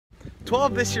To all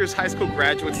of this year's high school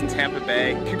graduates in Tampa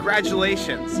Bay,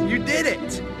 congratulations, you did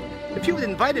it! If you had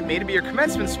invited me to be your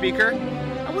commencement speaker,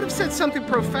 I would have said something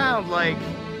profound like,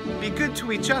 be good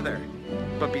to each other,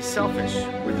 but be selfish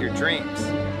with your dreams.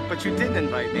 But you didn't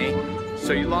invite me,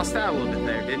 so you lost out a little bit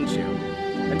there, didn't you?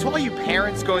 And to all you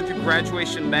parents going through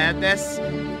graduation madness,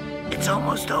 it's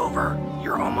almost over.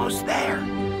 You're almost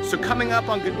there. So coming up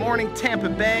on Good Morning Tampa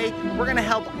Bay, we're gonna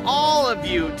help all of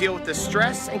you deal with the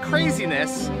stress and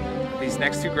craziness of these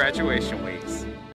next 2 graduation weeks.